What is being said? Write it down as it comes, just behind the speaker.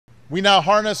We now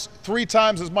harness 3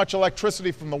 times as much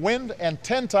electricity from the wind and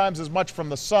 10 times as much from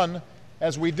the sun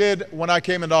as we did when I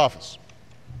came into office.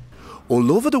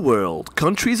 All over the world,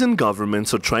 countries and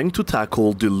governments are trying to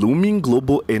tackle the looming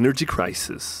global energy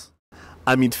crisis.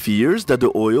 Amid fears that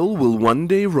the oil will one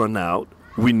day run out,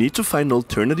 we need to find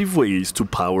alternative ways to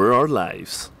power our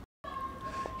lives.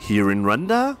 Here in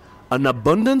Rwanda, an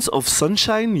abundance of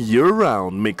sunshine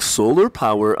year-round makes solar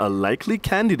power a likely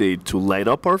candidate to light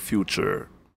up our future.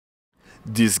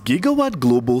 This gigawatt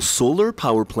global solar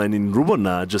power plant in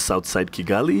Rwanda, just outside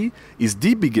Kigali, is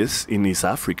the biggest in East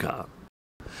Africa.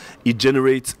 It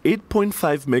generates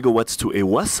 8.5 megawatts to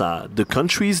EWASA, the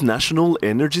country's national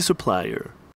energy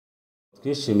supplier.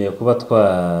 Twishimiye kuba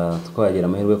twagira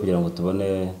amahirwe kugira ngo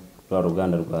tubone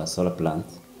uruganda rwa solar plant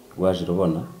rwaje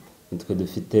rubona. Nitwe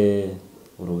dufite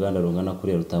uruganda rungana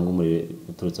kuri rutanga umuriro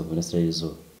uturutse ku Minisiteri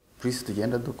y'Izuba. Twese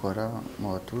tugenda dukora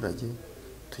mu baturage,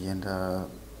 tugenda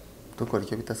dukora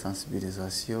icyo bita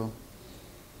sensibilisation.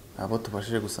 Abo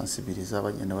tubashije gusensibiliza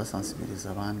bagenda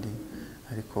basensibiliza abandi,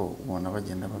 ariko ubona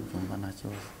bagenda babyumva nta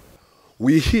kibazo.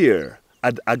 We're here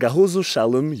at Agahozo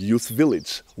Shalom Youth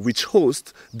Village, which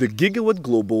hosts the Gigawatt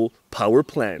Global Power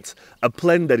Plant, a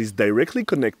plant that is directly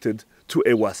connected to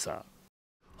EWASA.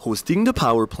 Hosting the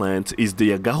power plant is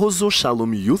the Agahozo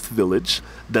Shalom Youth Village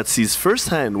that sees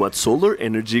firsthand what solar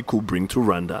energy could bring to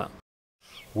Rwanda.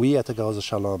 We at Agahozo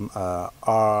Shalom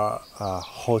are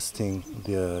hosting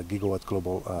the Gigawatt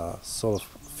Global solar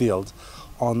field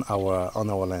on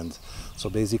our land. So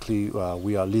basically,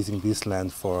 we are leasing this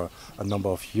land for a number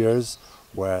of years,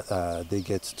 where they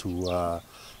get to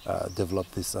develop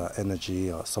this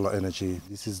energy, solar energy.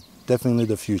 This is definitely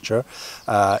the future.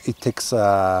 It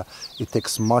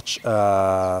takes much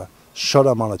short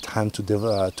amount of time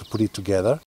to put it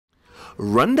together.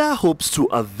 Rwanda hopes to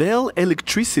avail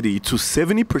electricity to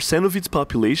 70% of its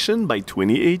population by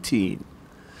 2018.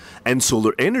 And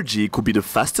solar energy could be the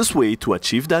fastest way to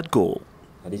achieve that goal.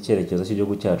 Hari icyerekezo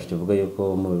cy'igihugu cyacu kivuga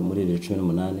yuko muri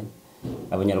 2018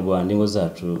 abanyarwanda ingo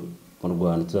zacu mu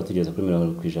Rwanda tuzatugeza kuri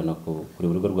 70% kuri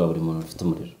buri rugo rwa buri muntu ufite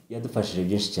umuriro. Yadufashije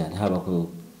byinshi cyane, haba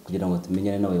kugira ngo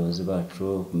tumenyane n'abayobozi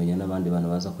bacu, kumenya n'abandi bantu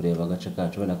baza kureba agace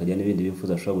kacu, bana kajya n'ibindi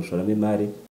bifuza ashobora gushoramo imari,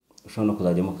 ushobora no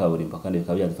kuzajya mu kaburimbo, kandi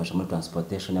bikaba byadufasha muri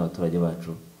transportation y'abaturage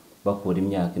bacu bakura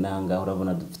imyaka inanga.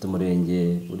 Urabona dufite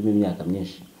umurenge urimo imyaka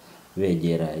myinshi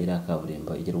begera ira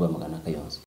kaburimbo igerwa magana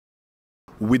kayonza.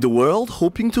 With the world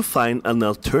hoping to find an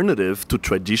alternative to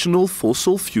traditional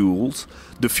fossil fuels,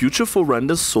 the future for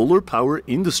Rwanda's solar power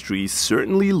industry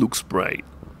certainly looks bright.